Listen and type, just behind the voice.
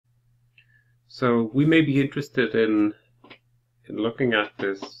So we may be interested in looking at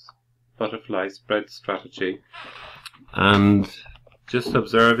this butterfly spread strategy and just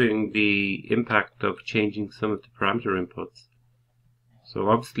observing the impact of changing some of the parameter inputs. So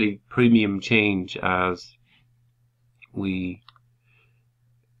obviously premium change as we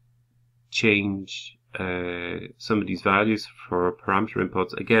change some of these values for parameter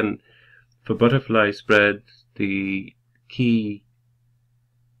inputs. Again, for butterfly spread, the key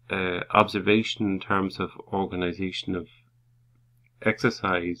observation in terms of organization of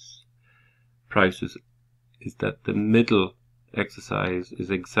exercise prices is that the middle exercise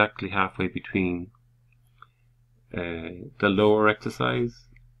is exactly halfway between the lower exercise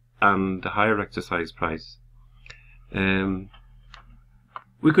and the higher exercise price. We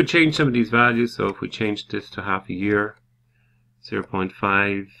could change some of these values. So if we change this to half a year,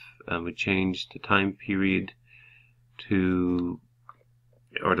 0.5, and we change the time period to,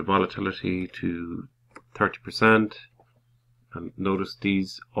 or the volatility to 30%, and notice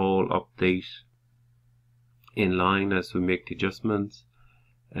these all update in line as we make the adjustments.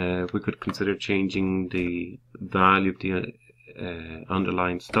 We could consider changing the value of the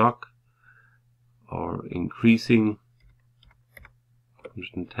underlying stock, or increasing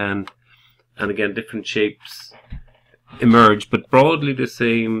 110, and again different shapes emerge, but broadly the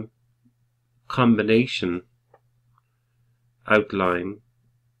same combination outline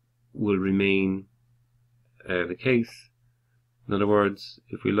will remain the case. In other words,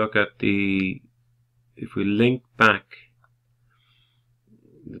 if we look at if we link back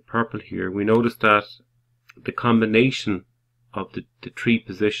the purple here, we notice that the combination of the three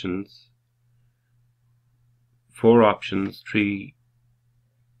positions, 4 options, 3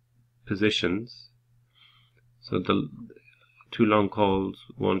 positions, so the 2 long calls,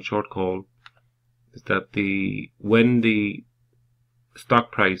 1 short call, is that when the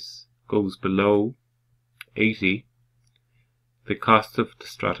stock price goes below 80, the cost of the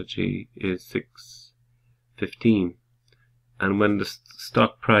strategy is 6.15, and when the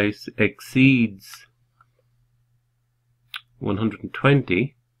stock price exceeds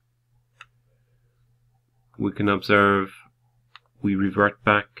 120, we can observe we revert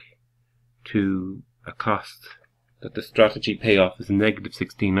back to a cost that the strategy payoff is negative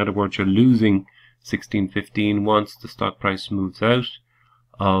 16. In other words, you're losing 16.15 once the stock price moves out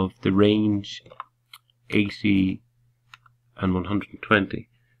of the range 80 and 120.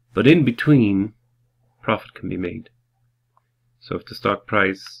 But in between, profit can be made. So if the stock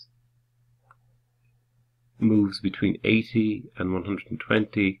price moves between 80 and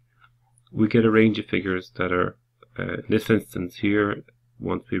 120, we get a range of figures that are, in this instance here,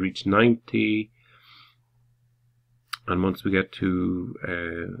 once we reach 90, and once we get to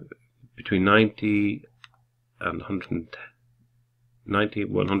between 90 and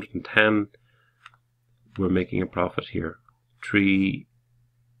 110, we're making a profit here,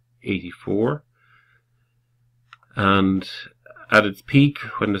 384. And at its peak,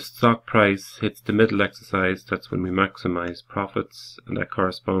 when the stock price hits the middle exercise, that's when we maximize profits, and that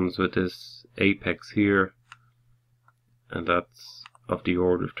corresponds with this apex here, and that's of the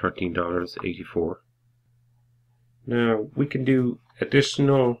order of $13.84. Now we can do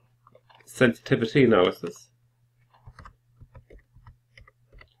additional sensitivity analysis,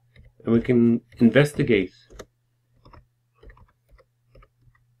 and we can investigate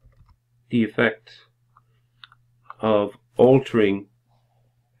the effect of altering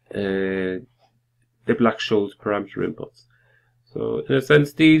the Black Scholes parameter inputs. So in a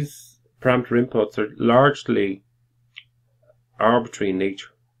sense, these parameter inputs are largely arbitrary in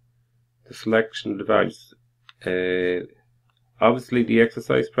nature. The selection of the values, obviously the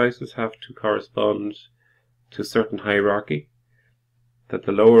exercise prices have to correspond to a certain hierarchy, that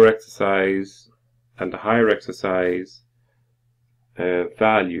the lower exercise and the higher exercise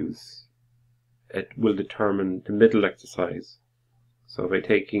values, it will determine the middle exercise. So by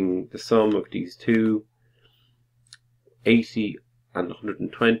taking the sum of these two, 80 and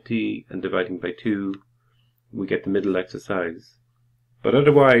 120, and dividing by 2, we get the middle exercise. But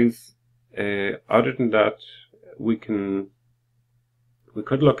otherwise, other than that, we could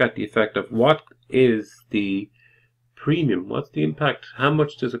look at the effect of what is the premium, what's the impact, how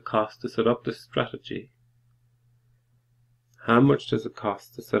much does it cost to set up this strategy? How much does it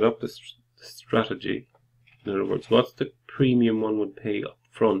cost to set up this strategy? In other words, what's the premium one would pay up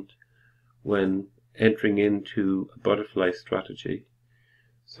front when entering into a butterfly strategy?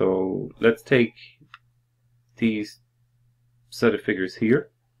 So let's take these set of figures here,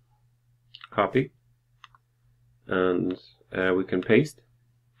 copy, and we can paste.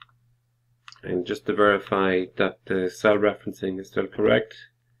 And just to verify that the cell referencing is still correct,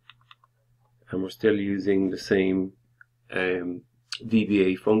 and we're still using the same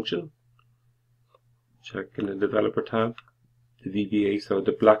VBA function. Check in the developer tab, the VBA, so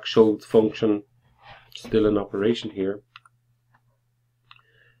the Black Scholes function still in operation here.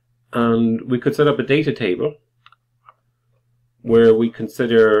 And we could set up a data table where we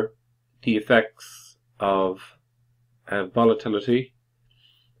consider the effects of volatility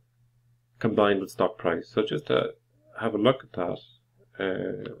combined with stock price. So just to have a look at that,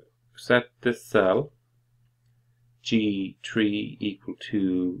 set this cell G3 equal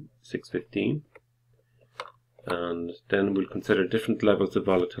to 615, and then we'll consider different levels of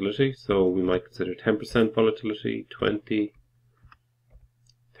volatility. So we might consider 10% volatility, 20,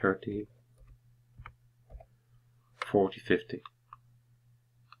 30, 40, 50.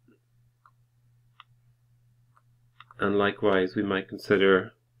 And likewise we might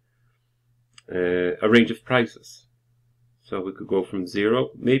consider a range of prices. So we could go from 0,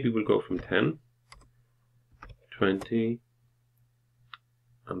 maybe we'll go from 10, 20,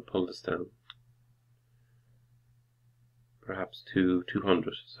 and pull this down. Perhaps to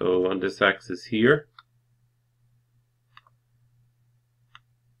 200. So on this axis here,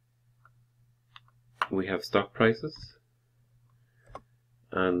 we have stock prices,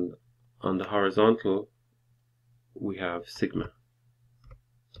 and on the horizontal we have sigma.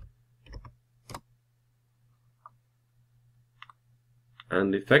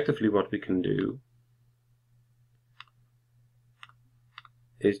 And effectively what we can do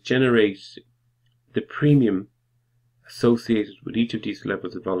is generate the premium associated with each of these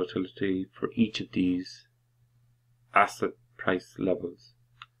levels of volatility for each of these asset price levels.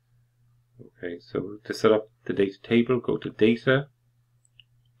 Okay, so to set up the data table, go to Data,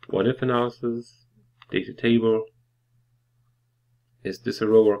 What If Analysis, Data Table. Is this a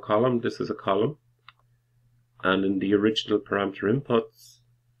row or column? This is a column. And in the original parameter inputs,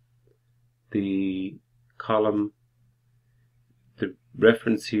 the column, the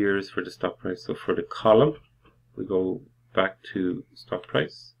reference here is for the stock price. So for the column, we go back to stock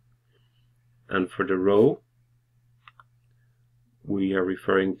price. And for the row, we are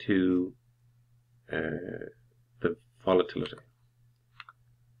referring to the volatility.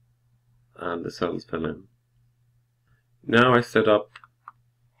 And the cells fill in. Now I set up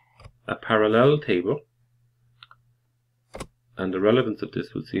a parallel table, and the relevance of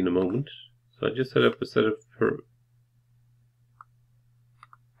this we'll see in a moment. So I just set up a set of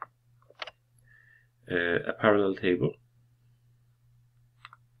a parallel table,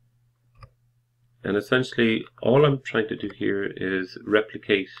 and essentially all I'm trying to do here is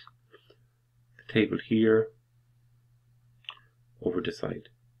replicate the table here over the side,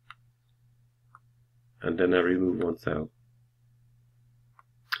 and then I remove one cell,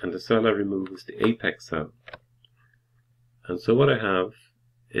 and the cell I remove is the apex cell. And so what I have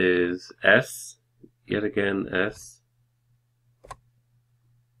is S, yet again S,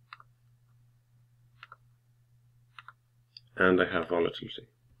 and I have volatility.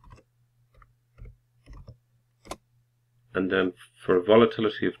 And then for a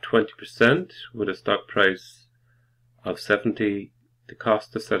volatility of 20% with a stock price of 70, the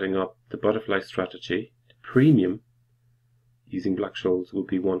cost of setting up the butterfly strategy, the premium using Black Scholes, will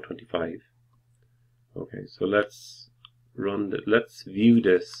be 125. Okay, so let's view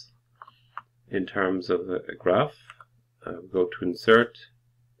this in terms of a graph. Go to Insert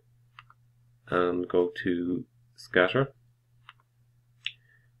and go to Scatter,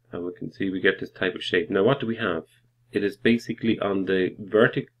 and we can see we get this type of shape. Now what do we have? It is basically on the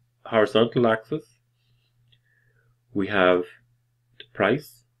horizontal axis we have the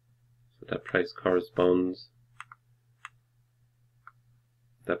price, so that price corresponds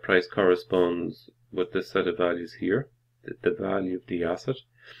with this set of values here, the value of the asset.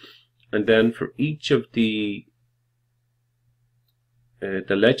 And then for each of the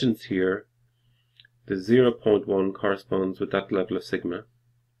legends here, the 0.1 corresponds with that level of sigma,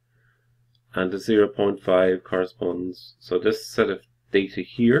 and the 0.5 corresponds, so this set of data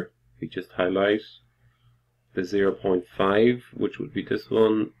here, we just highlight the 0.5, which would be this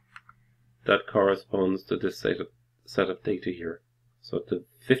one, that corresponds to this set of data here. So at the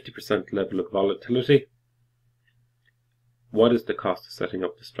 50% level of volatility, what is the cost of setting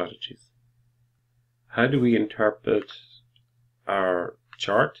up the strategies? How do we interpret our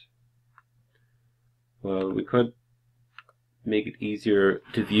chart? Well, we could make it easier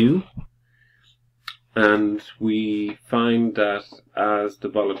to view, and we find that as the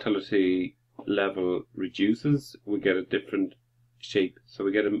volatility level reduces, we get a different shape. So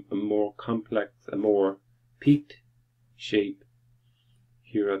we get a more complex, a more peaked shape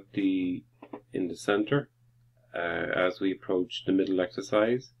here in the center as we approach the middle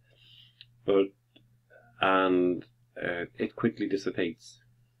exercise. and it quickly dissipates.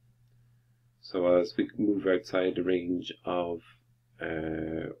 So as we move outside the range of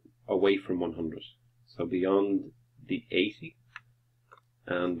away from 100, so beyond the 80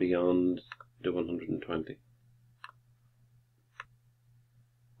 and beyond the 120.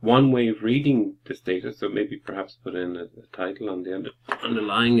 One way of reading this data, so maybe perhaps put in a title on the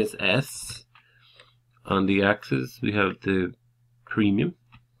underlying is S. On the axis we have the premium.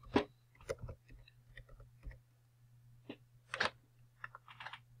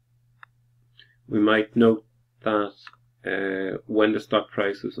 We might note that when the stock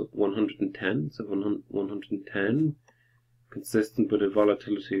price was 110, so 110, consistent with a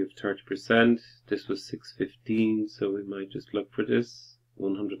volatility of 30%, this was 615, so we might just look for this.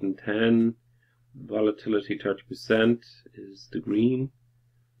 110, volatility 30% is the green.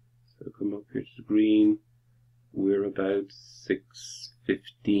 So come up here to the green, we're about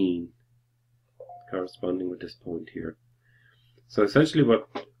 615, corresponding with this point here. So essentially what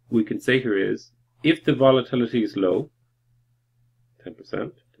we can say here is, if the volatility is low, 10%,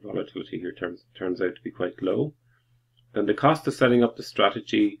 the volatility here turns out to be quite low, then the cost of setting up the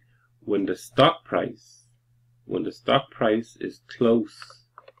strategy when the stock price is close,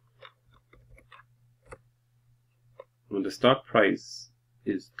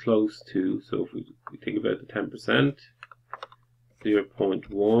 to, so if we think about the 10%,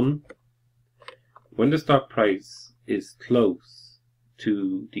 0.1, when the stock price is close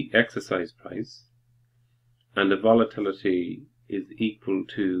to the exercise price and the volatility is equal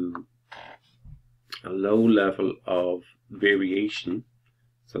to a low level of variation,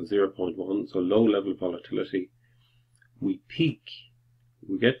 so 0.1, so low level volatility, we peak,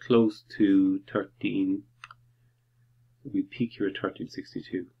 we get close to 13, we peak here at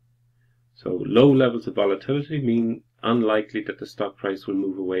 1362. So low levels of volatility mean unlikely that the stock price will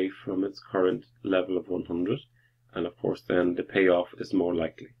move away from its current level of 100, and of course then the payoff is more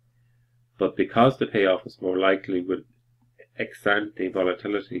likely. But because the payoff is more likely with ex-ante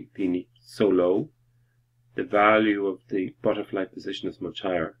volatility being so low, the value of the butterfly position is much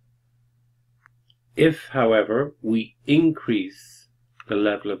higher. If, however, we increase the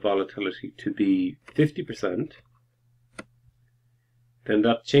level of volatility to be 50%, then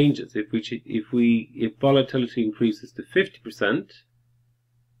that changes. If volatility increases to 50%,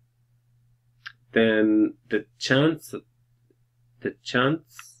 then the chance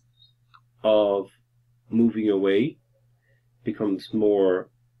of moving away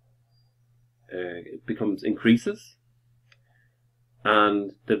increases,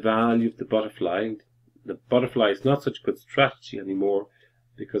 and the value of the butterfly is not such a good strategy anymore,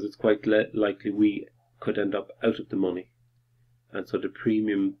 because it's quite likely we could end up out of the money. And so the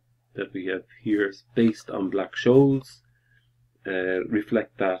premium that we have here is based on Black Scholes,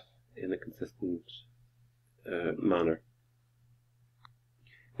 reflect that in a consistent manner.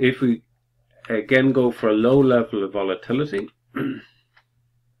 If we again go for a low level of volatility,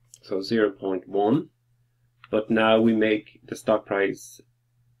 so 0.1, but now we make the stock price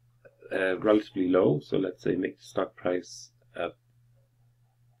relatively low, so let's say make the stock price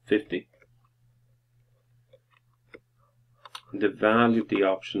 50. The value of the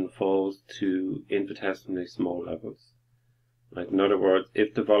option falls to infinitesimally small levels. Like, in other words,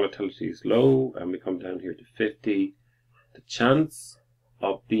 if the volatility is low and we come down here to 50, the chance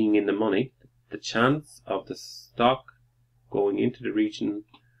of being in the money, the chance of the stock going into the region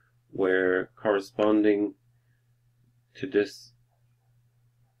where corresponding to this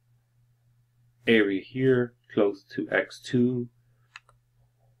area here, close to X2,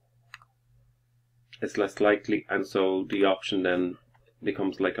 is less likely, and so the option then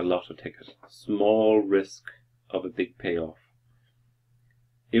becomes like a lotto ticket. Small risk of a big payoff.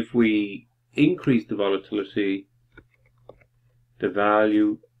 If we increase the volatility, the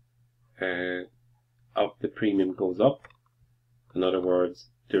value of the premium goes up. In other words,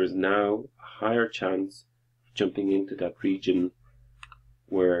 there is now a higher chance of jumping into that region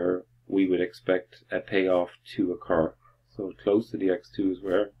where we would expect a payoff to occur. So close to the X2 is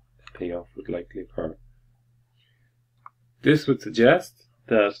where a payoff would likely occur. This would suggest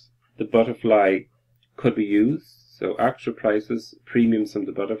that the butterfly could be used. So actual prices, premiums from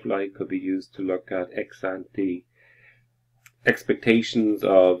the butterfly could be used to look at ex-ante expectations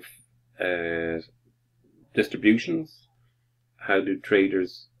of distributions. How do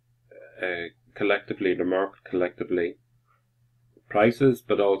traders collectively, the market collectively, prices,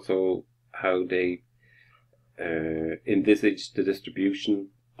 but also how they envisage the distribution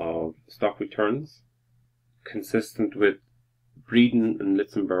of stock returns, consistent with Breeden and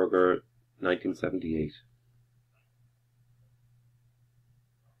Litzenberger 1978.